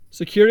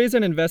Securities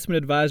and investment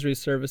advisory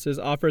services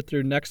offered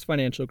through Next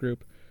Financial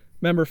Group.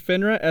 Member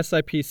FINRA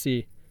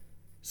SIPC.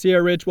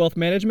 Sierra Ridge Wealth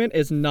Management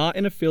is not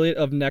an affiliate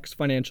of Next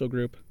Financial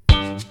Group.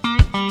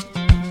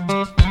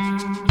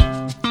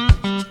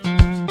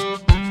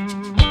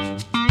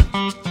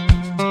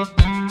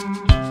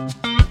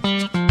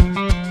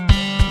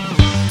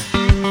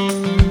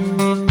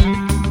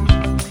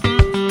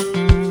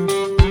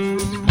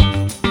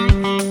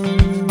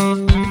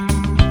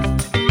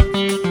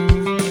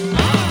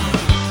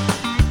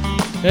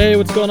 Hey,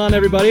 what's going on,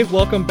 everybody?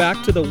 Welcome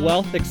back to the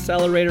Wealth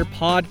Accelerator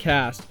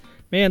podcast.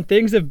 Man,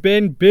 things have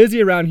been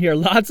busy around here.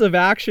 Lots of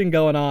action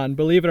going on,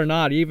 believe it or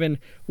not. Even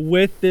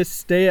with this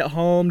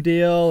stay-at-home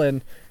deal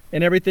and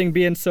everything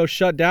being so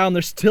shut down,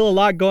 there's still a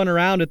lot going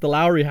around at the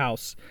Lowry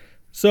house.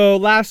 So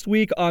last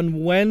week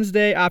on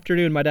Wednesday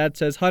afternoon, my dad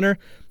says, Hunter,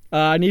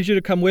 I need you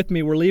to come with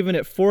me. We're leaving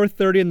at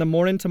 4:30 in the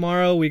morning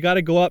tomorrow. We got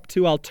to go up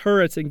to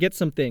Alturas and get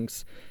some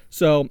things.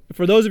 So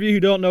for those of you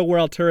who don't know where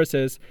Alturas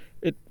is,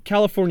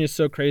 California is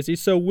so crazy.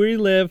 So we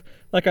live,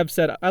 like I've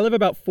said, I live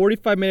about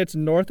 45 minutes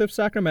north of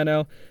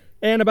Sacramento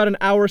and about an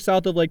hour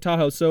south of Lake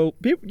Tahoe. So,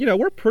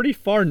 we're pretty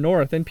far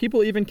north, and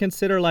people even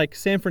consider like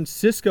San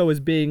Francisco as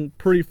being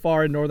pretty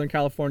far in Northern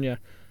California.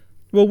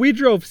 Well, we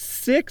drove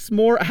 6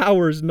 more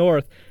hours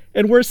north,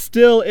 and we're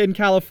still in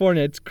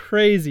California. It's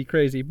crazy,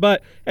 crazy.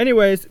 But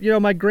anyways,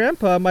 my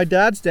grandpa, my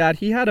dad's dad,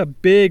 he had a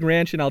big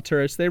ranch in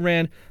Alturas. They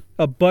ran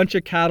a bunch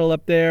of cattle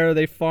up there.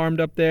 They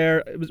farmed up there.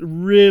 It was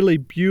really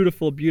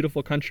beautiful,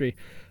 beautiful country.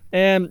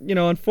 And,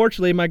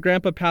 unfortunately, my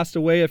grandpa passed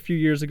away a few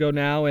years ago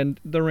now, and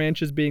the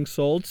ranch is being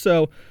sold.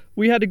 So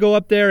we had to go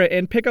up there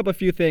and pick up a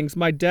few things.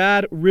 My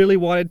dad really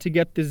wanted to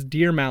get this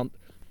deer mount.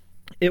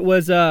 It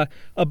was a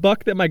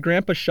buck that my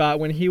grandpa shot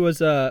when he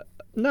was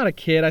not a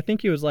kid. I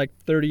think he was like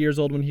 30 years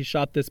old when he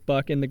shot this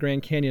buck in the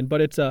Grand Canyon,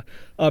 but it's a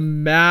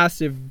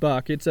massive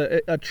buck. It's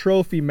a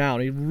trophy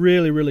mount. It's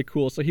really, really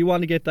cool. So he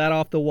wanted to get that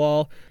off the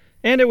wall.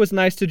 And it was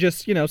nice to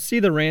just, see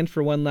the ranch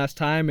for one last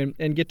time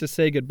and get to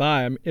say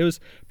goodbye. It was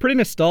pretty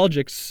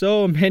nostalgic.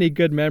 So many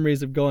good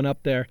memories of going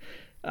up there.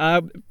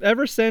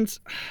 Ever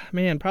since,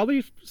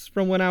 probably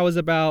from when I was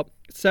about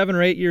 7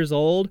 or 8 years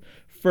old,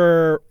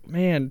 for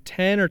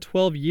 10 or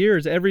 12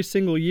 years, every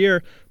single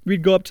year,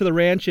 we'd go up to the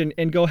ranch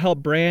and go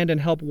help brand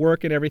and help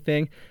work and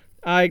everything.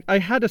 I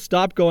had to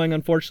stop going,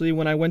 unfortunately,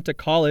 when I went to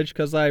college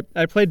because I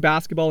played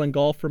basketball and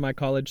golf for my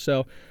college.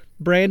 So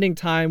branding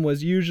time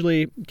was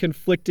usually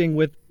conflicting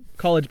with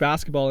college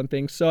basketball and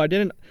things. So I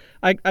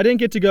didn't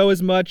get to go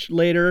as much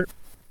later,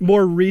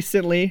 more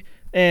recently,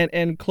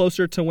 and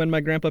closer to when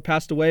my grandpa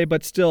passed away.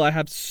 But still, I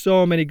have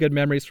so many good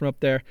memories from up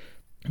there.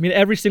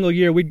 Every single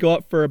year we'd go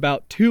up for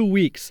about 2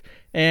 weeks,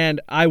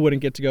 and I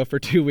wouldn't get to go for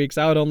 2 weeks.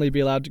 I would only be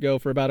allowed to go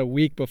for about a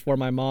week before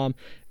my mom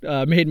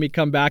made me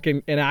come back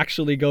and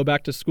actually go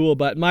back to school.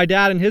 But my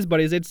dad and his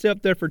buddies, they'd stay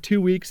up there for 2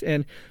 weeks,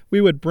 and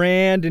we would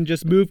brand and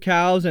just move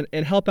cows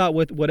and help out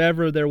with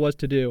whatever there was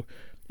to do.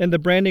 And the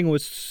branding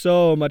was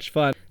so much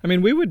fun.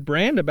 We would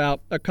brand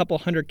about a couple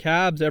hundred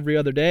calves every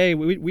other day.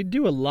 We'd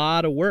do a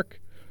lot of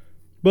work.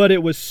 But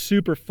it was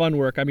super fun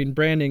work.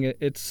 Branding,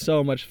 it's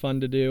so much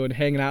fun to do, and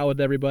hanging out with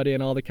everybody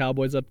and all the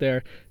cowboys up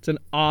there. It's an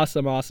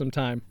awesome, awesome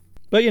time.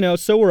 But,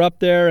 so we're up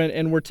there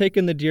and we're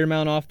taking the deer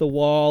mount off the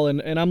wall,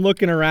 and I'm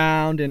looking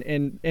around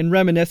and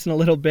reminiscing a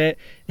little bit.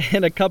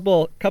 And a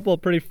couple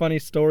of pretty funny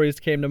stories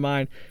came to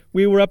mind.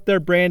 We were up there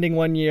branding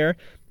one year,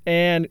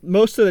 and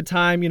most of the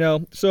time,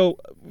 so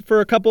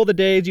for a couple of the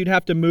days, you'd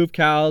have to move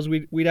cows.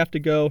 We'd have to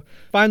go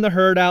find the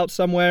herd out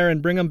somewhere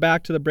and bring them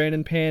back to the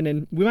branding pen.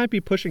 And we might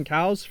be pushing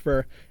cows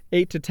for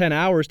 8 to 10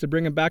 hours to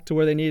bring them back to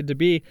where they needed to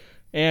be.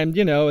 And,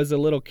 as a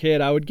little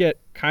kid, I would get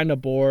kind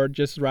of bored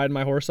just riding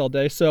my horse all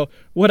day. So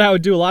what I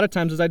would do a lot of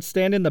times is I'd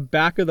stand in the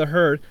back of the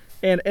herd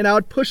and I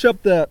would push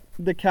up the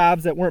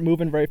calves that weren't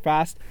moving very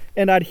fast,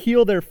 and I'd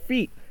heel their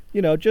feet,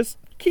 just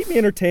keep me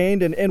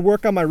entertained and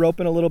work on my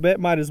roping a little bit.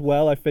 Might as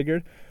well, I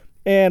figured.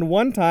 And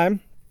one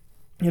time,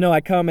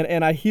 I come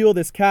and I heel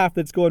this calf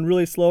that's going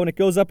really slow, and it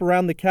goes up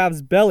around the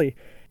calf's belly.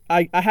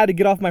 I had to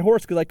get off my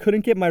horse because I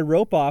couldn't get my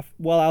rope off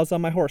while I was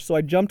on my horse. So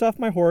I jumped off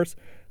my horse.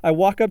 I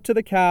walk up to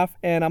the calf,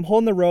 and I'm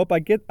holding the rope. I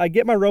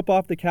get my rope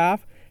off the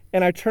calf,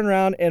 and I turn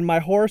around, and my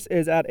horse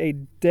is at a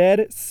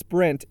dead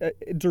sprint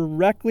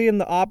directly in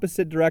the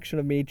opposite direction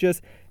of me,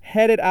 just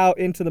headed out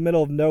into the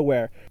middle of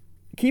nowhere.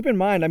 Keep in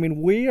mind,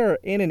 we are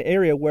in an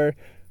area where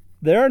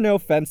there are no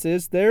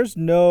fences. There's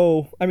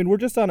no, we're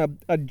just on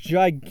a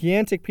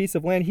gigantic piece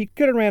of land. He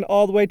could have ran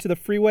all the way to the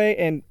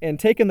freeway and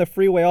taken the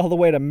freeway all the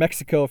way to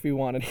Mexico if he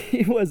wanted.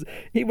 He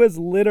was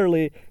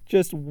literally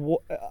just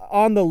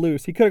on the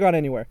loose. He could have gone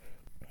anywhere.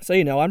 So,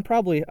 I'm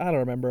probably, I don't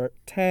remember,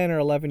 10 or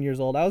 11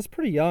 years old. I was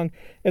pretty young,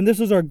 and this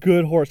was our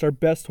good horse, our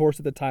best horse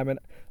at the time. And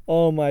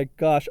oh my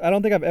gosh, I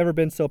don't think I've ever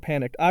been so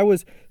panicked. I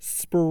was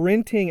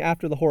sprinting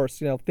after the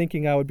horse,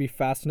 thinking I would be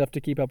fast enough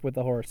to keep up with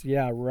the horse.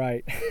 Yeah,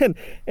 right. and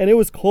it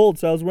was cold,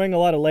 so I was wearing a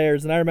lot of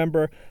layers. And I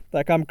remember,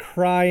 I'm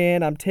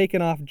crying, I'm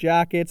taking off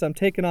jackets, I'm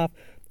taking off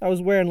I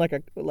was wearing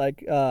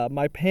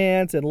my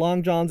pants and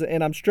long johns,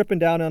 and I'm stripping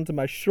down onto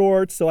my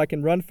shorts so I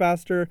can run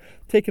faster,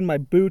 taking my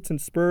boots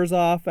and spurs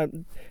off. I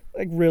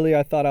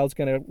thought I was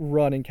going to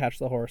run and catch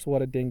the horse.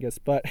 What a dingus.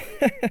 But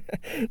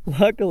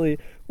luckily,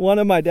 one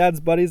of my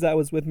dad's buddies that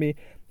was with me,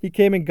 he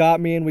came and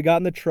got me, and we got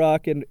in the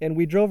truck, and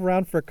we drove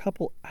around for a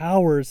couple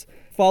hours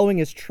following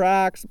his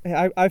tracks.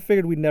 I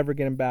figured we'd never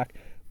get him back.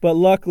 But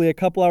luckily, a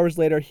couple hours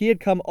later, he had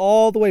come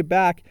all the way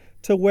back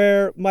to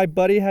where my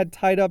buddy had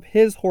tied up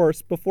his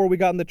horse before we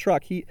got in the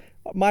truck.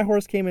 My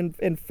horse came in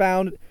and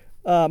found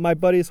my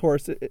buddy's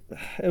horse.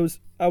 I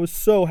was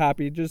so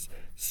happy, just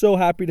so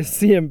happy to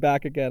see him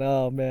back again.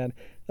 Oh man,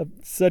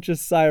 such a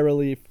sigh of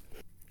relief.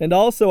 And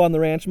also on the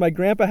ranch, my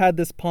grandpa had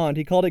this pond.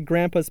 He called it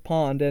Grandpa's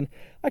Pond, and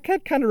I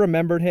kind of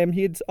remembered him.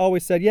 He'd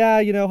always said,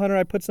 yeah, Hunter,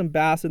 I put some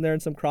bass in there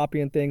and some crappie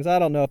and things. I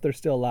don't know if they're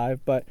still alive,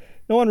 but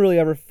no one really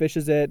ever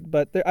fishes it.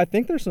 But I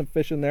think there's some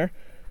fish in there.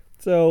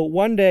 So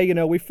one day,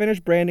 we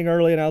finished branding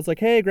early, and I was like,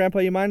 hey, Grandpa,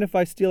 you mind if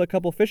I steal a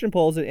couple fishing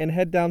poles and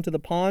head down to the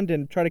pond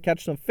and try to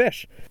catch some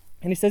fish?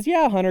 And he says,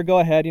 yeah, Hunter, go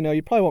ahead.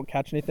 You probably won't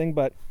catch anything,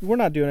 but we're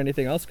not doing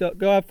anything else. Go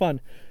have fun.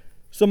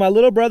 So my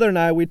little brother and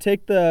I, we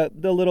take the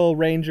little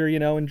Ranger,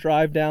 and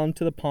drive down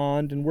to the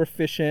pond, and we're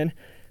fishing.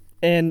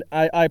 And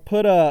I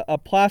put a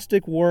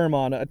plastic worm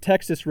on, a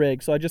Texas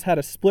rig. So I just had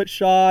a split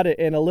shot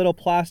and a little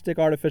plastic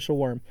artificial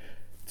worm.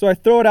 So I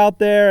throw it out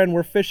there, and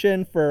we're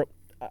fishing for,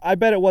 I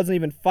bet it wasn't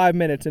even 5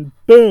 minutes, and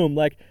boom,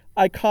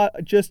 I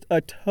caught just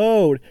a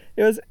toad.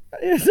 It was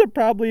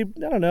probably,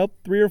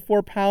 3 or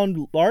 4 pound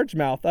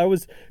largemouth. I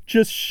was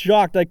just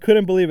shocked. I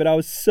couldn't believe it. I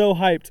was so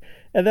hyped.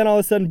 And then all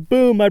of a sudden,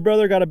 boom, my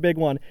brother got a big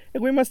one.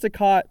 And we must have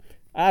caught,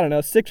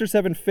 6 or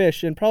 7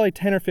 fish in probably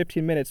 10 or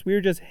 15 minutes. We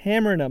were just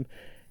hammering them.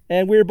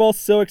 And we were both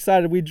so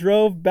excited. We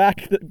drove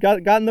back, got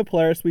in the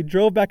Polaris. We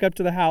drove back up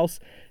to the house.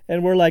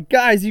 And we're like,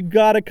 guys, you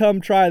got to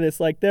come try this.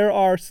 There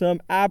are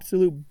some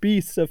absolute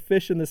beasts of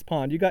fish in this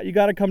pond. You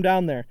got to come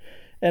down there.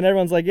 And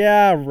everyone's like,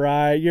 yeah,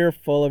 right, you're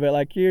full of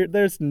it.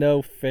 There's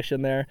no fish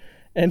in there.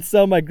 And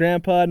so my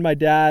grandpa and my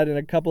dad and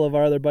a couple of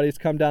our other buddies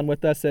come down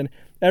with us, and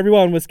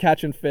everyone was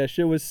catching fish.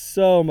 It was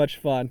so much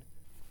fun.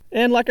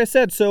 And like I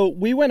said, so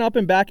we went up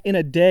and back in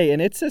a day,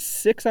 and it's a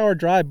 6-hour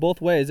drive both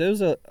ways. It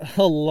was a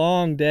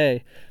long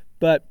day,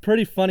 but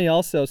pretty funny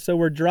also. So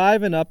we're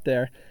driving up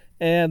there,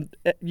 and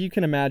you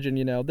can imagine,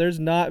 there's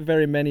not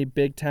very many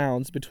big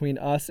towns between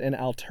us and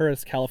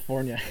Alturas,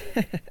 California.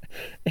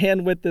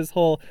 And with this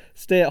whole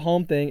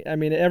stay-at-home thing,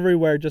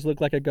 everywhere just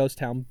looked like a ghost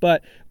town.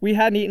 But we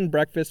hadn't eaten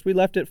breakfast. We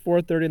left at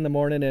 4:30 in the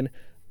morning, and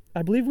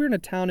I believe we were in a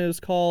town, it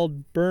was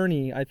called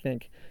Bernie, I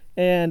think.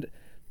 And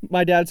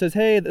my dad says,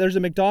 hey, there's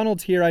a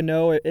McDonald's here, I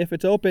know. If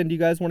it's open, do you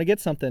guys want to get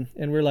something?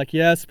 And we're like,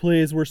 yes,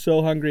 please, we're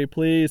so hungry.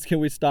 Please, can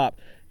we stop?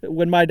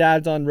 When my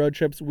dad's on road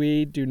trips,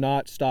 we do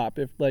not stop.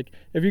 If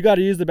you got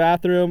to use the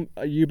bathroom,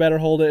 you better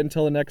hold it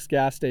until the next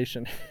gas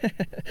station.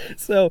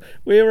 So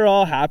we were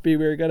all happy.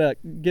 We were going to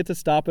get to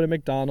stop at a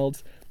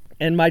McDonald's.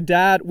 And my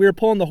dad, we were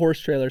pulling the horse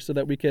trailer so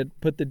that we could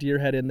put the deer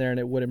head in there and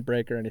it wouldn't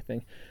break or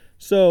anything.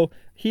 So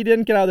he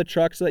didn't get out of the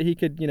truck so that he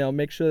could,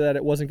 make sure that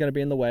it wasn't going to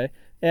be in the way.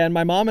 And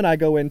my mom and I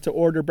go in to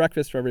order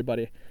breakfast for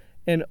everybody.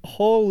 And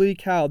holy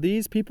cow,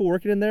 these people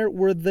working in there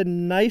were the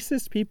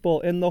nicest people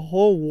in the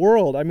whole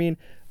world.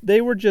 They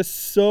were just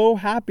so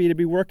happy to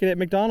be working at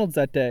McDonald's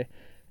that day.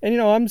 And,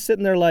 I'm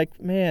sitting there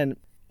like, man,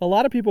 a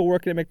lot of people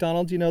working at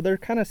McDonald's, they're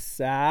kind of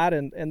sad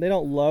and they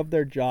don't love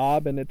their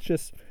job. And it's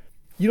just,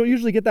 you don't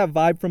usually get that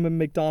vibe from a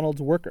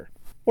McDonald's worker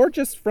or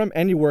just from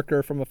any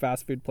worker from a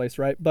fast food place,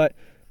 right? But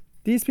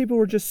these people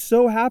were just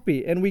so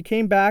happy. And we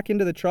came back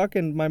into the truck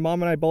and my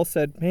mom and I both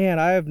said, man,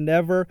 I have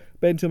never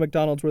been to a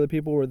McDonald's where the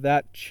people were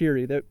that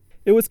cheery.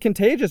 It was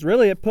contagious,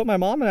 really. It put my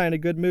mom and I in a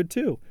good mood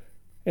too.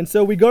 And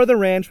so we go to the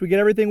ranch, we get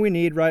everything we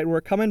need, right?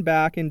 We're coming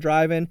back and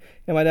driving,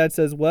 and my dad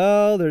says,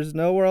 well, there's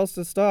nowhere else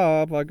to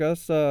stop. I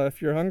guess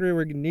if you're hungry,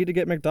 we need to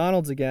get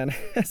McDonald's again.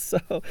 So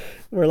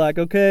we're like,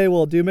 okay,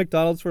 we'll do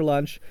McDonald's for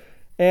lunch.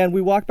 And we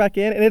walk back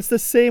in, and it's the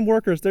same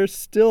workers. They're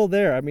still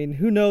there.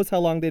 Who knows how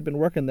long they'd been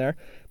working there,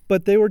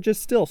 but they were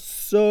just still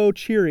so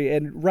cheery.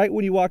 And right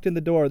when you walked in the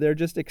door, they're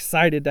just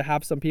excited to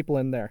have some people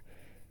in there.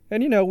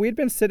 And, we'd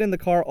been sitting in the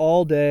car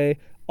all day.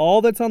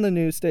 All that's on the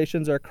news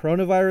stations are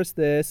coronavirus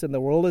this and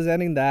the world is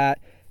ending that.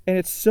 And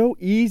it's so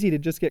easy to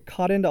just get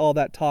caught into all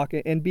that talk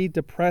and be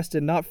depressed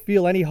and not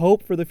feel any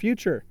hope for the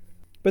future.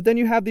 But then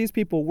you have these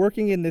people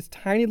working in this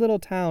tiny little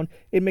town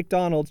in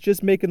McDonald's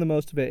just making the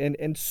most of it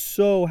and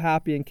so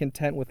happy and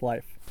content with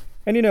life.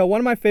 And one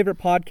of my favorite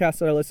podcasts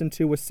that I listened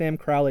to was Sam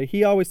Crowley.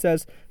 He always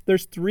says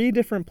there's 3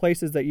 different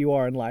places that you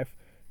are in life.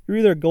 You're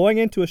either going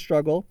into a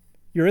struggle,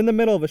 you're in the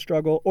middle of a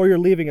struggle, or you're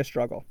leaving a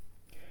struggle.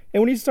 And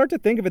when you start to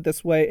think of it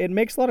this way, it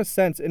makes a lot of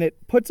sense and it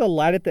puts a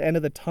light at the end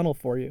of the tunnel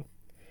for you.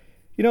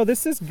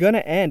 This is going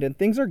to end and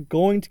things are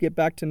going to get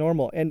back to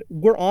normal. And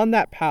we're on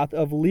that path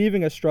of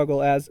leaving a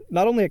struggle as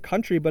not only a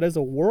country, but as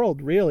a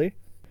world, really.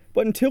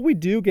 But until we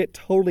do get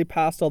totally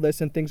past all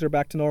this and things are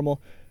back to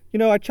normal,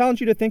 I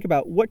challenge you to think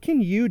about what can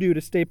you do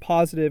to stay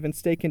positive and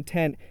stay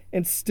content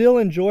and still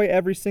enjoy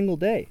every single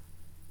day.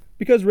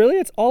 Because really,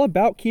 it's all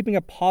about keeping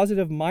a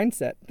positive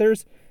mindset.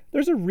 There's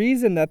a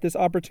reason that this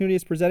opportunity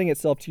is presenting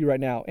itself to you right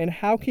now, and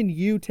how can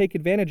you take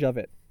advantage of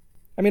it?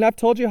 I mean, I've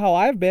told you how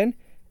I've been.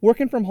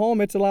 Working from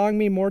home, it's allowing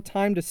me more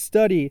time to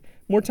study,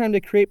 more time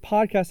to create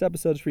podcast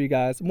episodes for you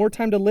guys, more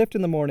time to lift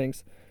in the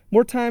mornings,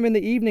 more time in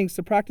the evenings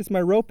to practice my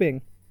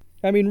roping.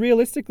 I mean,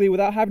 realistically,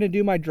 without having to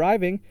do my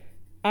driving,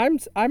 I'm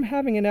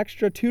having an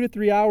extra 2 to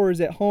 3 hours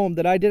at home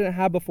that I didn't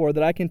have before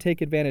that I can take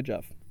advantage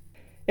of.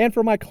 And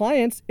for my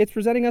clients, it's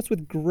presenting us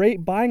with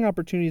great buying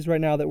opportunities right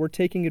now that we're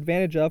taking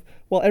advantage of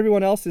while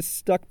everyone else is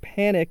stuck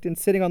panicked and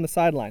sitting on the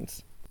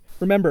sidelines.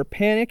 Remember,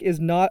 panic is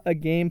not a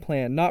game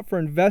plan, not for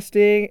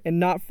investing and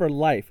not for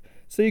life.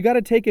 So you got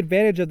to take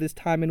advantage of this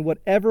time in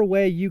whatever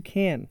way you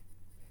can.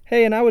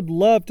 Hey, and I would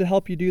love to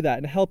help you do that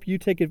and help you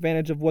take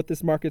advantage of what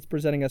this market's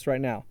presenting us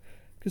right now.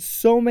 Because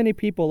so many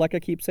people, like I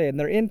keep saying,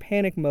 they're in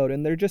panic mode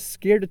and they're just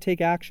scared to take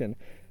action.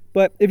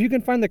 But if you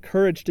can find the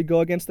courage to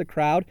go against the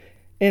crowd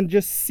and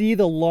just see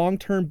the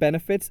long-term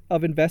benefits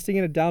of investing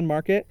in a down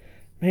market,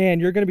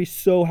 man, you're going to be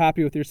so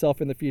happy with yourself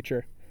in the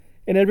future.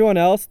 And everyone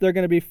else, they're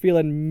going to be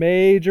feeling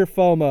major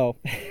FOMO.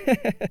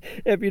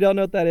 If you don't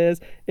know what that is,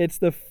 it's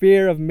the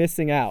fear of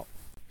missing out.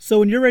 So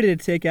when you're ready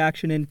to take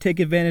action and take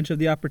advantage of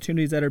the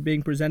opportunities that are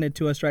being presented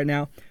to us right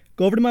now,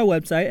 go over to my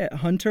website at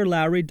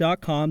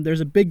hunterlowry.com. There's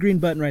a big green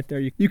button right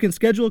there. You can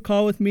schedule a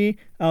call with me.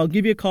 I'll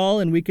give you a call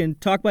and we can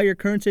talk about your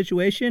current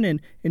situation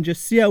and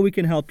just see how we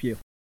can help you.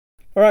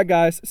 All right,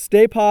 guys,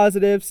 stay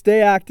positive,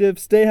 stay active,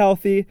 stay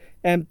healthy,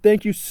 and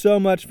thank you so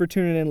much for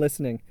tuning in and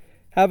listening.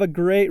 Have a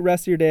great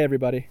rest of your day,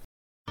 everybody.